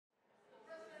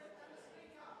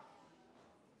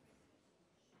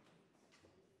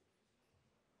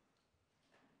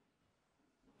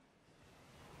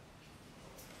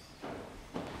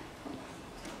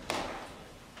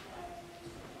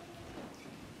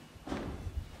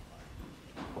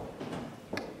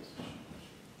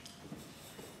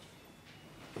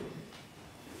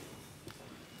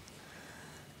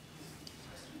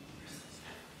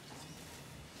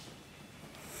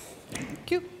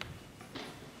Thank you.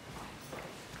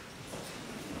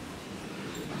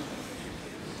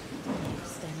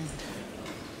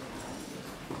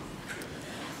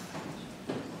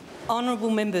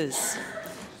 Honourable members,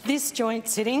 this joint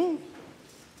sitting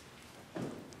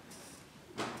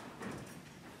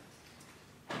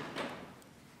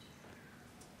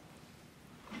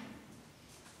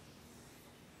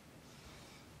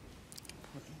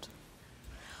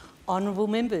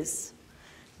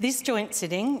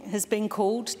has been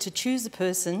called to choose a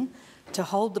person to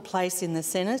hold the place in the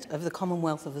Senate of the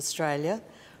Commonwealth of Australia,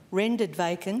 rendered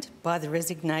vacant by the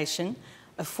resignation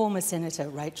of former Senator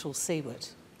Rachel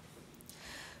Siewert.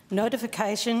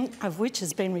 Notification of which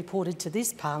has been reported to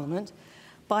this Parliament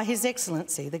by His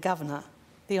Excellency the Governor,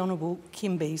 the Honourable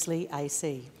Kim Beazley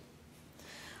AC.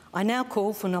 I now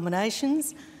call for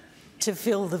nominations to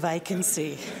fill the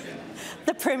vacancy.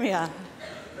 The Premier.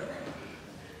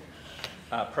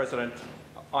 President,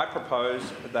 I propose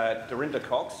that Dorinda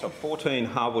Cox of 14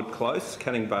 Harwood Close,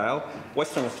 Canning Vale,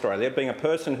 Western Australia, being a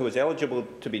person who is eligible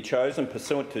to be chosen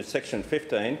pursuant to Section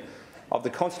 15 of the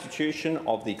Constitution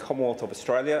of the Commonwealth of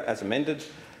Australia as amended,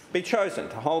 be chosen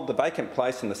to hold the vacant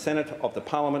place in the Senate of the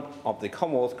Parliament of the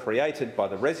Commonwealth created by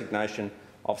the resignation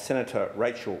of Senator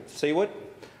Rachel Siewert.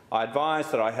 I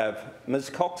advise that I have Ms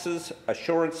Cox's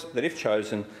assurance that if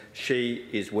chosen, she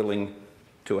is willing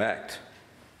to act.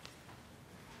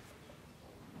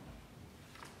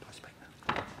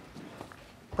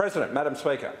 President, Madam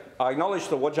Speaker, I acknowledge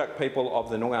the Whadjuk people of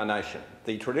the Noongar Nation,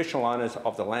 the traditional owners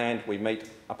of the land we meet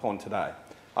upon today.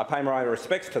 I pay my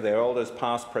respects to their elders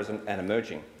past, present and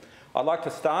emerging. I'd like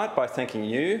to start by thanking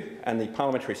you and the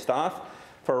parliamentary staff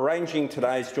for arranging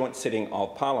today's joint sitting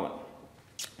of Parliament.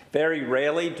 Very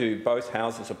rarely do both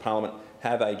Houses of Parliament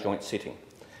have a joint sitting.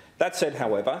 That said,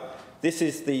 however, this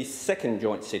is the second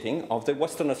joint sitting of the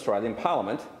Western Australian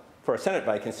Parliament for a Senate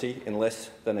vacancy in less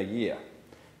than a year.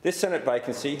 This Senate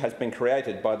vacancy has been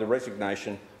created by the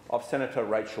resignation of Senator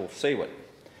Rachel Siewert.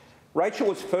 Rachel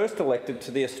was first elected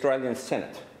to the Australian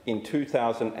Senate in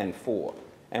 2004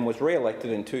 and was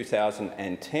re-elected in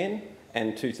 2010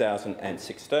 and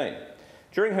 2016.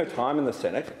 During her time in the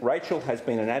Senate, Rachel has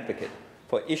been an advocate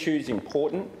for issues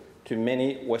important to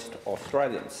many West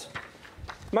Australians.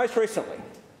 Most recently,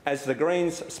 as the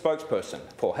Greens spokesperson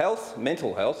for health,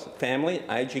 mental health, family,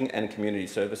 ageing and community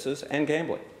services and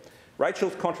gambling.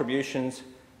 Rachel's contributions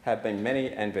have been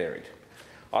many and varied.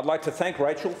 I'd like to thank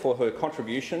Rachel for her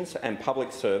contributions and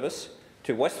public service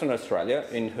to Western Australia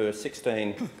in her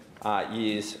 16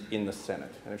 years in the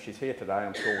Senate. And if she's here today,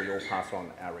 I'm sure we all pass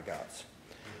on our regards.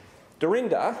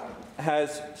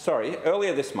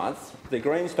 Earlier this month, the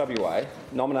Greens WA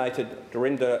nominated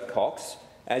Dorinda Cox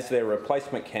as their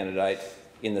replacement candidate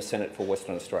in the Senate for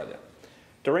Western Australia.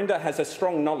 Dorinda has a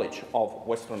strong knowledge of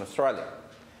Western Australia.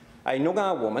 A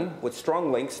Noongar woman with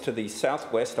strong links to the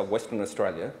southwest of Western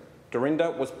Australia, Dorinda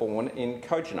was born in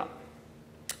Kojana.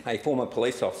 A former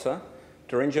police officer,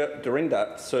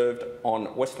 Dorinda served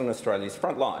on Western Australia's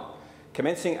front line,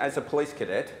 commencing as a police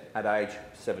cadet at age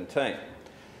 17.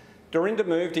 Dorinda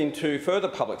moved into further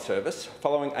public service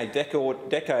following a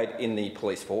decade in the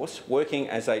police force, working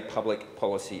as a public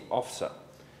policy officer.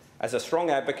 As a strong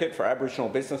advocate for Aboriginal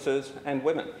businesses and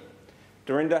women,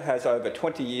 Dorinda has over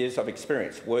 20 years of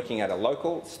experience working at a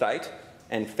local, state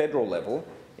and federal level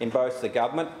in both the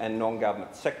government and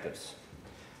non-government sectors.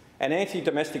 An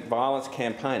anti-domestic violence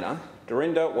campaigner,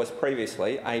 Dorinda was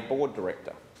previously a board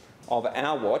director of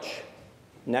Our Watch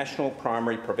National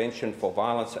Primary Prevention for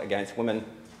Violence Against Women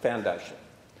Foundation.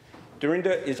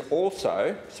 Dorinda has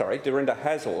also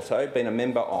been a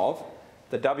member of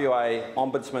the WA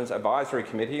Ombudsman's Advisory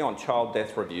Committee on Child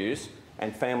Death Reviews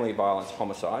and Family Violence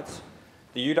Homicides,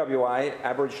 the UWA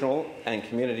Aboriginal and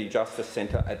Community Justice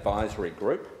Centre Advisory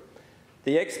Group,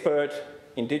 the Expert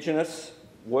Indigenous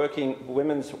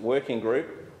Women's Working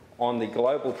Group on the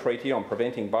Global Treaty on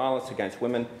Preventing Violence Against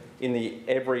Women in the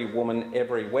Every Woman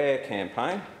Everywhere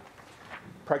campaign,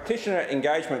 Practitioner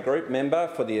Engagement Group member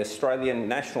for the Australian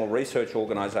National Research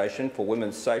Organisation for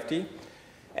Women's Safety,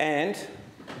 and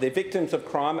the Victims of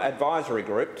Crime Advisory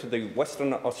Group to the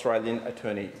Western Australian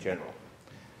Attorney General.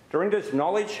 Dorinda's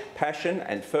knowledge, passion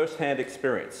and first-hand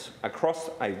experience across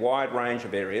a wide range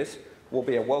of areas will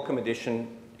be a welcome addition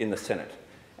in the Senate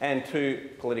and to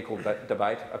political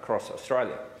debate across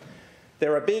Australia.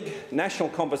 There are big national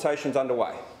conversations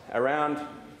underway around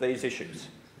these issues.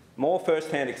 More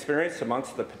first-hand experience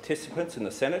amongst the participants in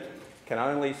the Senate can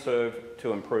only serve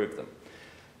to improve them.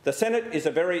 The Senate is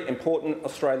a very important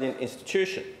Australian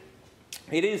institution.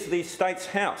 It is the state's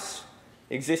house,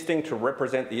 existing to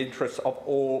represent the interests of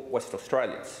all West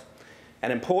Australians.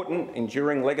 an important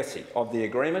enduring legacy of the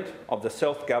agreement of the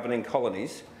self-governing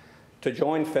colonies to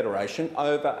join Federation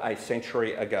over a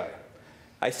century ago.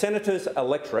 A senator's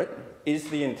electorate is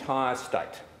the entire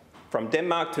state, from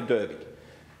Denmark to Derby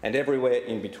and everywhere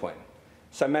in between.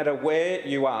 So no matter where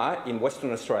you are in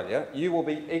Western Australia, you will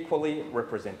be equally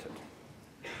represented.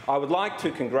 I would like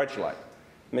to congratulate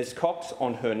Ms Cox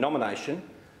on her nomination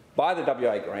by the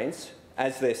WA Greens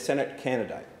as their Senate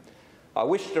candidate. I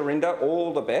wish Dorinda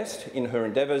all the best in her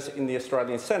endeavours in the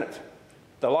Australian Senate.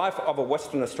 The life of a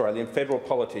Western Australian federal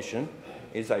politician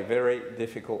is a very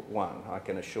difficult one, I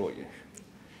can assure you.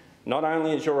 Not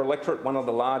only is your electorate one of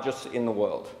the largest in the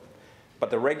world,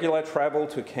 but the regular travel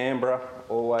to Canberra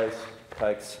always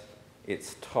takes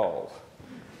its toll.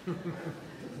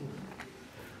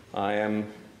 I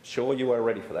am sure you are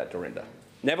ready for that, Dorinda.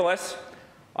 Nevertheless,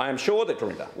 I am sure that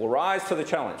Dorinda will rise to the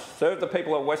challenge, serve the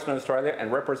people of Western Australia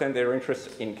and represent their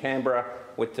interests in Canberra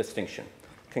with distinction.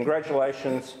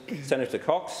 Congratulations, Senator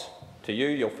Cox, to you,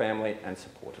 your family and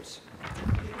supporters.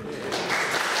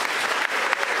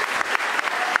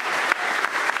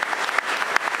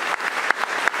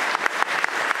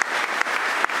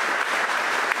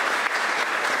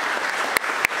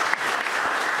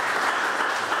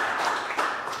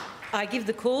 I give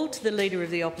the call to the Leader of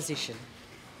the Opposition.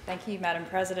 Thank you, Madam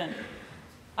President.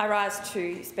 I rise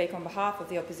to speak on behalf of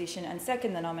the Opposition and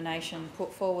second the nomination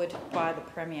put forward by the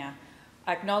Premier.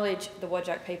 I acknowledge the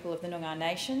Whadjuk people of the Noongar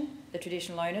Nation, the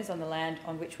traditional owners on the land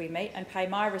on which we meet, and pay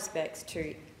my respects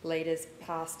to leaders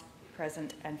past,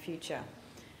 present and future.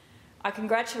 I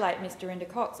congratulate Ms Dorinda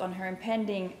Cox on her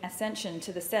impending ascension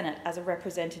to the Senate as a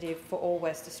representative for all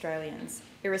West Australians.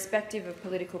 Irrespective of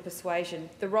political persuasion,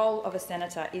 the role of a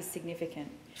senator is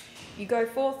significant. You go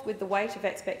forth with the weight of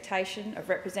expectation of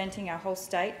representing our whole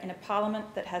state in a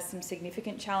parliament that has some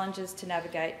significant challenges to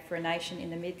navigate for a nation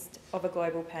in the midst of a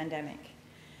global pandemic.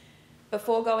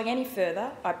 Before going any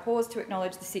further, I pause to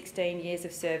acknowledge the 16 years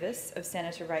of service of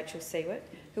Senator Rachel Siewert,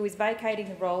 who is vacating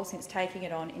the role since taking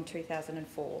it on in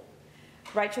 2004.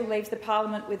 Rachel leaves the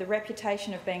parliament with a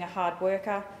reputation of being a hard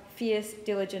worker, fierce,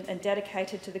 diligent and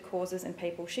dedicated to the causes and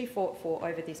people she fought for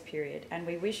over this period, and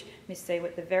we wish Ms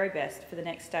Siewert the very best for the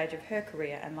next stage of her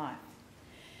career and life.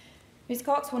 Ms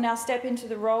Cox will now step into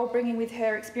the role, bringing with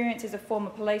her experience as a former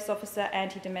police officer,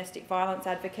 anti-domestic violence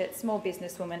advocate, small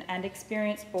businesswoman and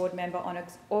experienced board member on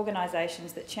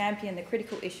organisations that champion the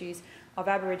critical issues of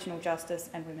Aboriginal justice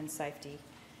and women's safety.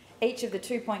 Each of the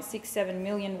 2.67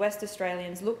 million West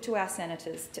Australians look to our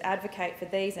senators to advocate for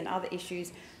these and other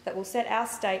issues that will set our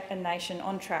state and nation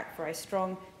on track for a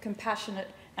strong, compassionate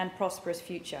and prosperous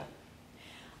future.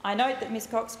 I note that Ms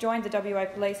Cox joined the WA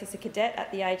Police as a cadet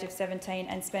at the age of 17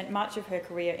 and spent much of her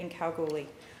career in Kalgoorlie.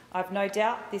 I've no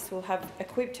doubt this will have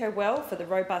equipped her well for the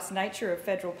robust nature of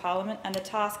federal parliament and the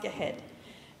task ahead,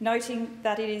 noting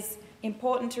that it is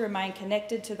important to remain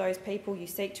connected to those people you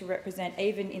seek to represent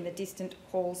even in the distant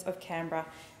halls of Canberra,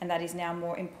 and that is now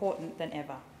more important than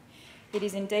ever. It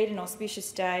is indeed an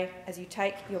auspicious day as you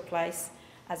take your place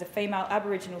as a female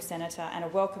Aboriginal senator and a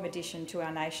welcome addition to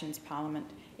our nation's parliament.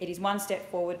 It is one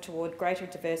step forward toward greater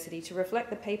diversity to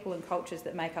reflect the people and cultures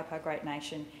that make up our great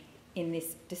nation in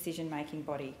this decision-making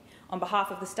body. On behalf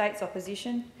of the state's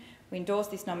opposition, we endorse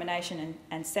this nomination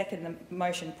and second the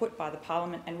motion put by the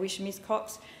Parliament and wish Ms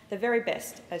Cox the very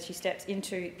best as she steps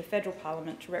into the federal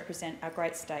Parliament to represent our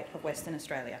great state of Western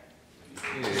Australia.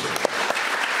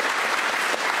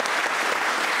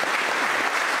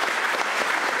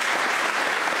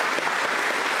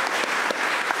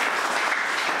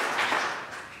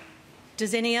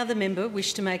 Does any other member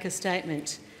wish to make a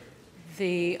statement?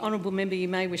 The honourable member, you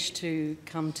may wish to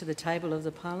come to the table of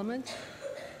the Parliament.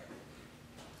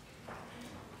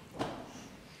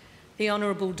 The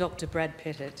Honourable Dr Brad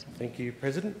Pettit. Thank you,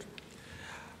 President.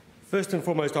 First and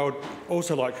foremost, I would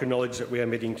also like to acknowledge that we are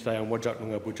meeting today on Whadjuk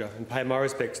Noongar Budja and pay my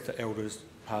respects to Elders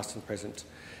past and present.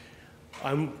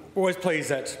 I'm always pleased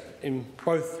that in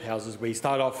both houses we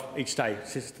start off each day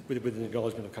with an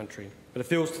acknowledgement of country, but it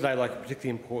feels today like a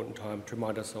particularly important time to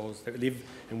remind ourselves that we live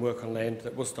and work on land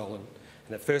that was stolen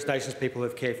and that First Nations people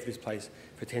have cared for this place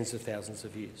for tens of thousands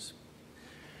of years.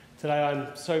 Today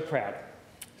I'm so proud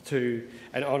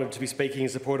and honoured to be speaking in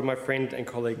support of my friend and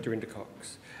colleague Dorinda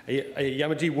Cox. A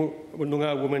Yamaji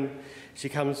Noongar woman, she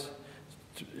becomes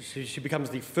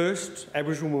the first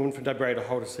Aboriginal woman from WA to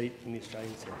hold a seat in the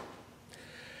Australian Senate.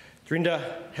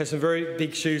 Dorinda has some very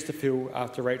big shoes to fill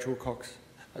after Rachel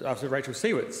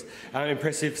Siewert's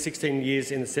impressive 16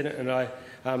 years in the Senate, and I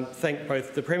thank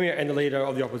both the Premier and the Leader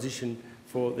of the Opposition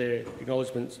for their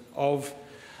acknowledgements of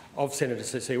of Senator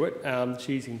Siewert.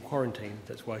 She's in quarantine,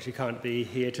 that's why she can't be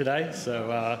here today,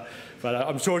 so, but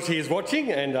I'm sure she is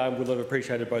watching and would have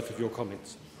appreciated both of your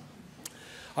comments.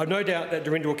 I've no doubt that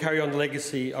Dorinda will carry on the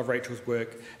legacy of Rachel's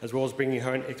work, as well as bringing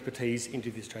her own expertise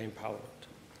into the Australian Parliament.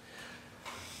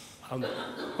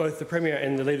 Both the Premier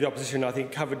and the Leader of the Opposition, I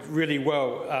think, covered really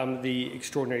well the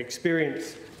extraordinary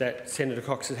experience that Senator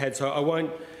Cox has had, so I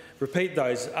won't repeat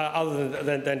those, other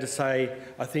than to say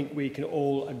I think we can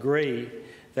all agree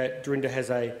that Dorinda has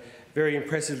a very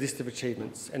impressive list of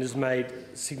achievements and has made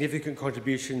significant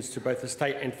contributions to both the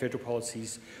state and federal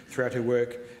policies throughout her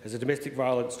work as a domestic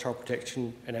violence, child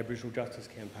protection and Aboriginal justice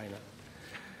campaigner.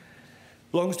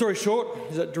 Long story short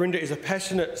is that Dorinda is a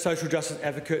passionate social justice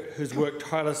advocate who's worked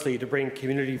tirelessly to bring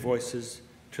community voices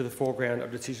to the foreground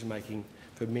of decision-making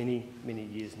for many, many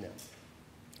years now.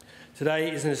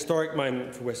 Today is an historic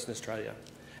moment for Western Australia,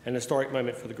 an historic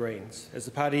moment for the Greens, as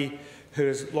the party who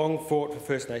has long fought for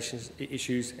First Nations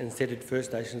issues and centred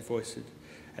First Nations voices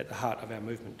at the heart of our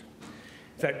movement.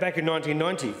 In fact, back in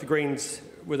 1990, the Greens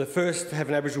were the first to have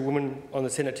an Aboriginal woman on the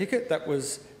Senate ticket. That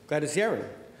was Gladys Yarran,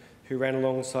 who ran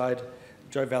alongside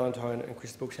Joe Valentine and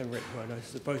Christabel Chameret, who I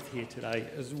notice are both here today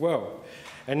as well.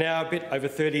 And now, a bit over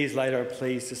 30 years later, I'm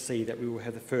pleased to see that we will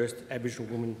have the first Aboriginal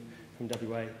woman from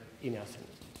WA in our Senate.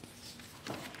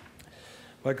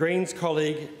 My Greens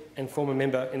colleague and former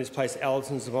member in this place,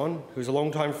 Alison Zavon, who is a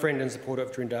long-time friend and supporter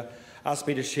of Dorinda, asked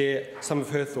me to share some of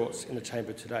her thoughts in the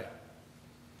chamber today.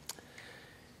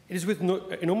 It is with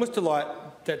enormous delight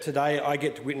that today I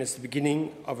get to witness the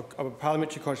beginning of a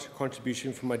parliamentary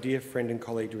contribution from my dear friend and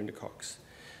colleague Dorinda Cox.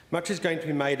 Much is going to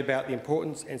be made about the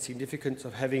importance and significance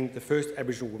of having the first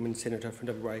Aboriginal woman senator from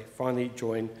WA finally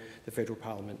join the federal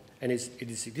parliament, and it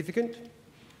is significant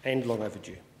and long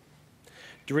overdue.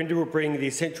 Dorinda will bring the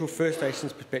essential First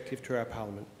Nations perspective to our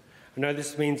parliament. I know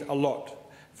this means a lot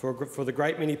for the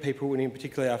great many people, and in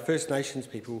particular our First Nations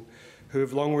people, who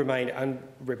have long remained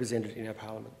unrepresented in our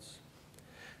parliaments.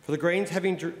 For the Greens,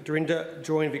 having Dorinda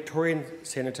join Victorian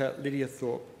Senator Lydia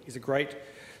Thorpe is a great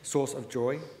source of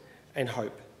joy and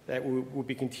hope that we will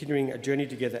be continuing a journey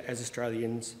together as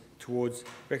Australians towards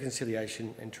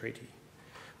reconciliation and treaty.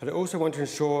 But I also want to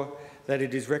ensure that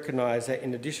it is recognised that,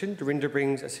 in addition, Dorinda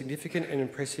brings a significant and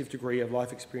impressive degree of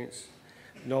life experience,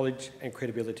 knowledge and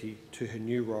credibility to her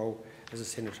new role as a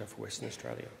Senator for Western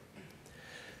Australia.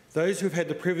 Those who have had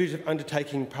the privilege of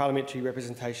undertaking parliamentary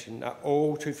representation are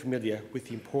all too familiar with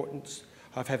the importance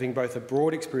of having both a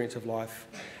broad experience of life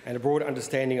and a broad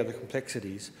understanding of the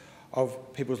complexities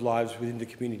of people's lives within the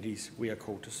communities we are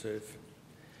called to serve.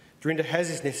 Dorinda has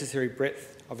this necessary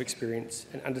breadth of experience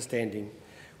and understanding,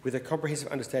 with a comprehensive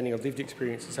understanding of lived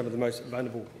experience in some of the most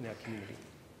vulnerable in our community.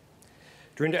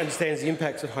 Dorinda understands the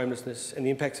impacts of homelessness and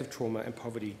the impacts of trauma and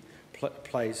poverty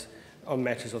plays on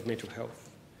matters of mental health.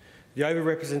 The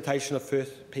over-representation of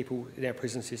First people in our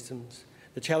prison systems,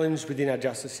 the challenge within our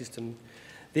justice system,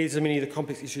 these are many of the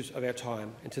complex issues of our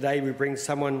time, and today we bring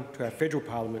someone to our federal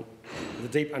parliament with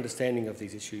a deep understanding of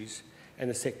these issues and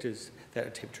the sectors that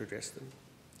attempt to address them.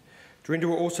 Dorinda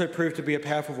will also prove to be a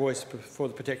powerful voice for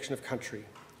the protection of country.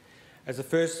 As a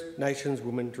First Nations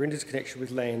woman, Dorinda's connection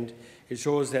with land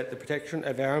ensures that the protection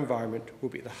of our environment will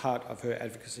be at the heart of her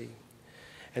advocacy,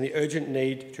 and the urgent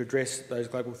need to address those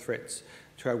global threats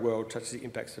to our world, such as the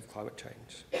impacts of climate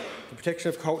change. The protection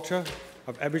of culture,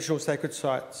 of Aboriginal sacred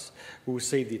sites, will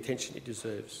receive the attention it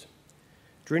deserves.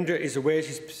 Dorinda is aware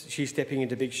she's stepping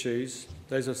into big shoes,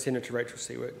 those of Senator Rachel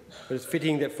Siewert, but it's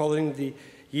fitting that following the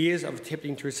years of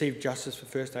attempting to receive justice for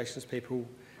First Nations people,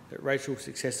 that Rachel's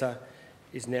successor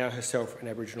is now herself an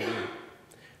Aboriginal woman.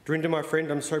 Dorinda, my friend,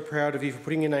 I'm so proud of you for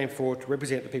putting your name forward to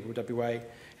represent the people of WA and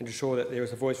to ensure that there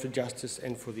is a voice for justice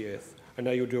and for the earth. I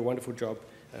know you'll do a wonderful job,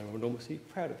 and I'm enormously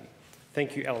proud of you.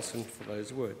 Thank you, Alison, for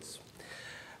those words.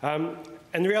 And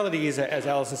the reality is, as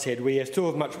Alison said, we still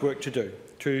have much work to do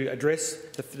to address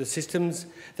the systems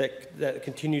that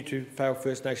continue to fail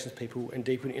First Nations people and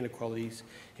deepen inequalities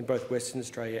in both Western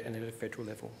Australia and at a federal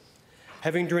level.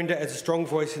 Having Dorinda as a strong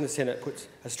voice in the Senate puts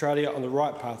Australia on the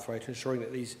right pathway to ensuring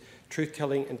that these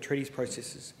truth-telling and treaties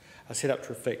processes are set up to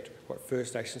reflect what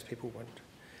First Nations people want,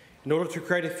 in order to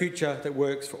create a future that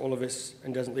works for all of us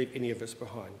and doesn't leave any of us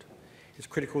behind. It's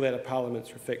critical that our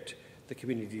parliaments reflect the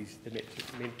communities they're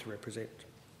meant to represent.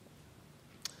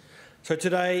 So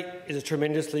today is a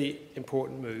tremendously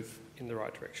important move in the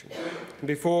right direction. And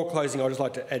before closing, I'd just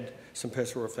like to add some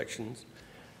personal reflections.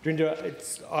 Dorinda,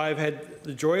 I've had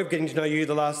the joy of getting to know you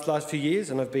the last few years,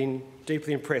 and I've been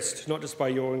deeply impressed, not just by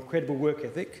your incredible work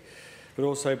ethic, but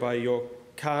also by your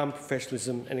calm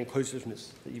professionalism and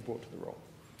inclusiveness that you brought to the role.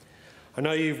 I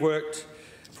know you've worked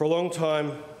for a long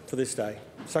time for this day,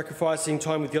 sacrificing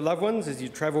time with your loved ones as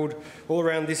you've travelled all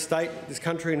around this state, this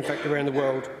country, and in fact around the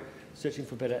world, searching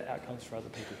for better outcomes for other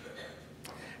people.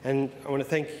 And I want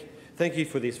to thank you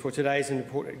for this, for today's an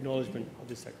important acknowledgement of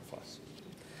this sacrifice.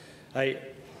 A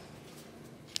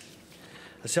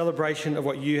celebration of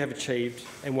what you have achieved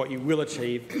and what you will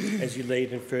achieve as you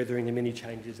lead in furthering the many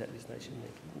changes that this nation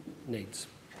needs.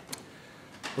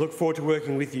 I look forward to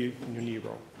working with you in your new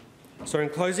role. So in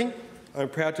closing, I'm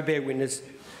proud to bear witness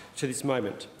to this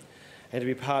moment and to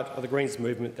be part of the Greens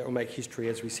movement that will make history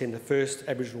as we send the first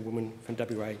Aboriginal woman from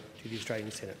WA to the Australian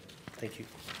Senate. Thank you.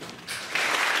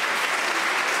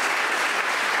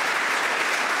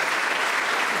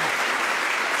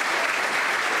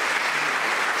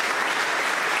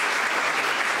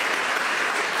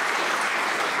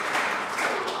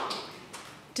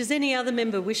 Does any other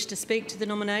member wish to speak to the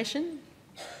nomination?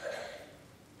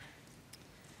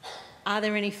 Are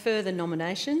there any further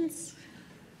nominations?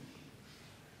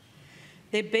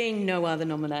 There being no other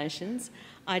nominations,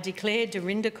 I declare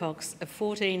Dorinda Cox of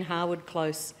 14 Harwood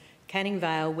Close, Canning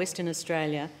Vale, Western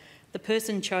Australia, the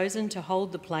person chosen to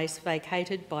hold the place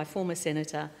vacated by former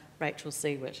Senator Rachel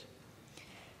Siewert.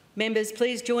 Members,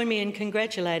 please join me in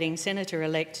congratulating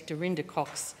Senator-elect Dorinda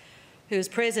Cox, who is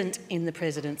present in the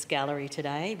President's Gallery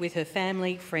today with her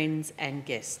family, friends and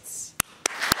guests.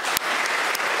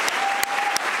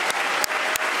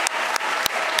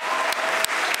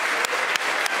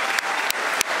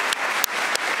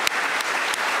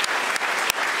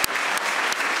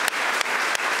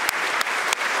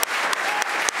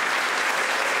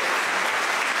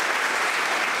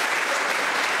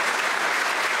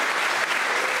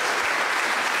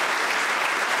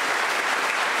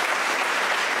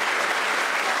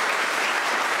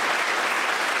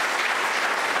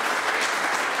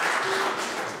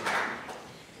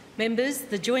 Members,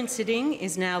 the joint sitting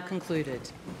is now concluded.